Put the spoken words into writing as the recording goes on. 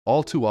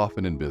All too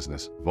often in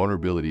business,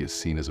 vulnerability is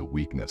seen as a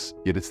weakness,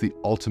 yet it's the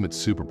ultimate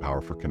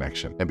superpower for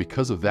connection. And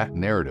because of that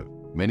narrative,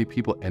 many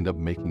people end up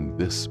making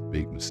this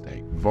big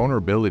mistake.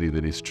 Vulnerability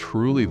that is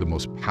truly the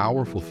most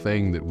powerful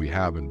thing that we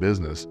have in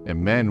business,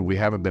 and men, we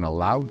haven't been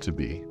allowed to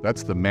be.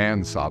 That's the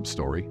man sob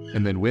story.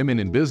 And then women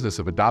in business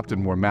have adopted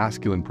more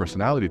masculine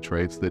personality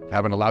traits that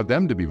haven't allowed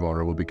them to be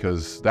vulnerable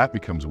because that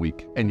becomes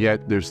weak. And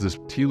yet there's this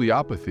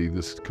teleopathy,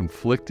 this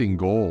conflicting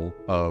goal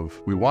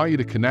of, we want you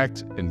to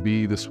connect and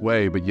be this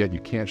way, but yet you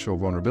can't show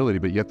vulnerability,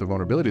 but yet the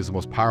vulnerability is the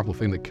most powerful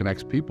thing that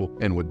connects people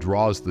and what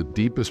draws the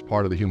deepest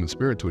part of the human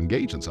spirit to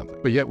engage in something.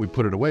 But yet we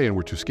put it away and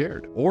we're too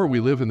scared. Or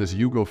we live in this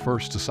you go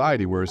first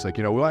society where it's like,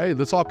 well, hey,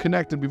 let's all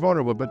connect and be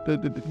vulnerable, but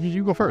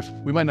you go first.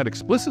 We might not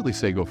explicitly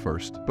say go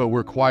first, but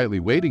we're quietly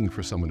waiting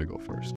for someone to go first.